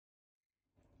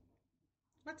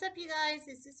What's up, you guys?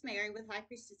 This is Mary with High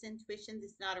Priestess Intuition.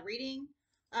 This is not a reading.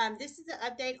 This is an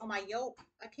update on my Yelp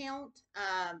account.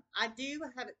 I do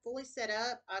have it fully set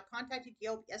up. I contacted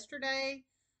Yelp yesterday.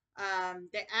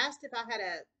 They asked if I had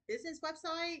a business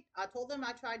website. I told them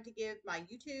I tried to give my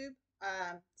YouTube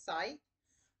site.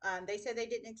 They said they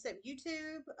didn't accept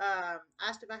YouTube.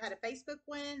 Asked if I had a Facebook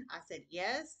one. I said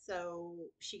yes. So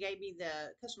she gave me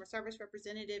the customer service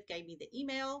representative, gave me the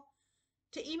email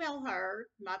to email her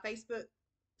my Facebook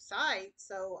site.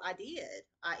 So I did.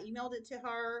 I emailed it to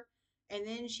her, and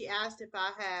then she asked if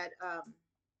I had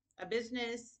a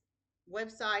business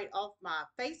website off my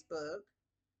Facebook,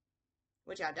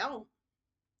 which I don't.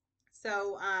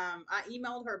 So I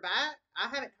emailed her back. I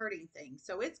haven't heard anything.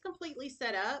 So it's completely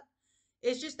set up.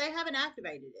 It's just they haven't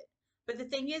activated it. But the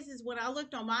thing is when I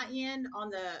looked on my end on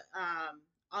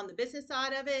the business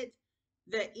side of it,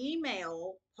 the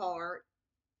email part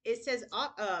it says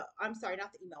I'm sorry,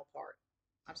 not the email part.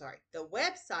 I'm sorry. The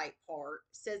website part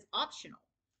says optional.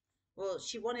 Well,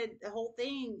 she wanted the whole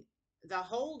thing. The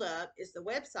holdup is the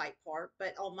website part,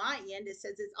 but on my end it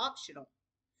says it's optional.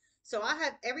 So I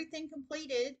have everything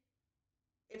completed.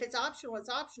 If it's optional, it's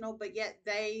optional, but yet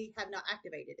they have not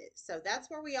activated it. So that's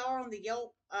where we are on the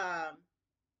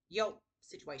Yelp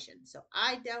situation. So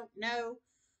I don't know.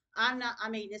 I'm not, I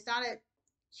mean, it's not a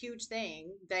huge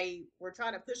thing. They were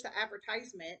trying to push the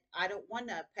advertisement. I don't want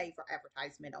to pay for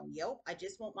advertisement on Yelp. I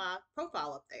just want my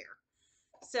profile up there.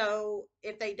 So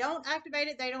if they don't activate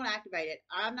it, they don't activate it.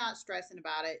 I'm not stressing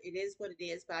about it. It is what it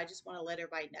is, but I just want to let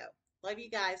everybody know. Love you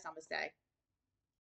guys. Namaste.